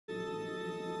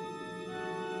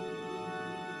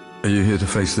you here to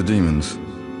face the demons?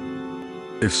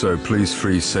 If so, please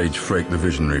free Sage Frake the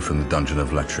Visionary from the dungeon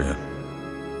of Latria.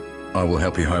 I will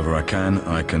help you however I can.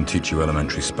 I can teach you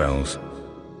elementary spells.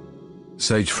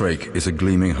 Sage Frake is a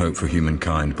gleaming hope for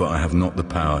humankind, but I have not the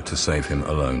power to save him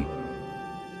alone.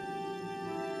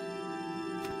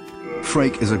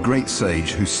 Frake is a great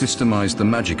sage who systemized the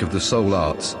magic of the soul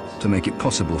arts to make it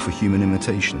possible for human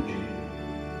imitation.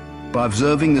 By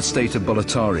observing the state of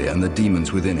Boletaria and the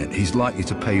demons within it, he's likely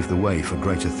to pave the way for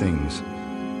greater things.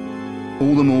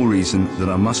 All the more reason that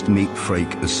I must meet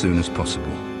Frake as soon as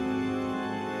possible.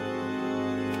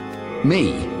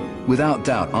 Me? Without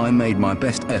doubt, I made my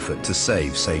best effort to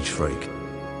save Sage Frake.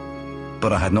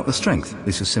 But I had not the strength.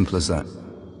 It's as simple as that.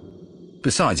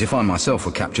 Besides, if I myself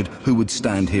were captured, who would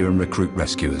stand here and recruit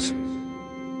rescuers?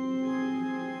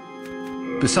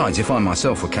 Besides, if I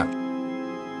myself were captured...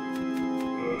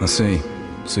 I see.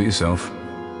 Suit yourself.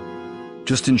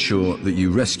 Just ensure that you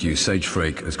rescue Sage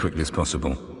Frake as quickly as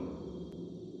possible.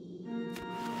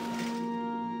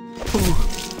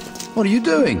 What are you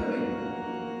doing?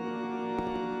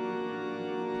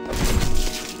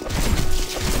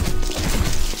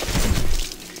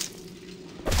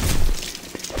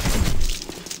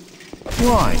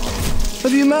 Why?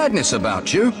 Have you madness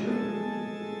about you?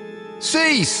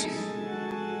 Cease!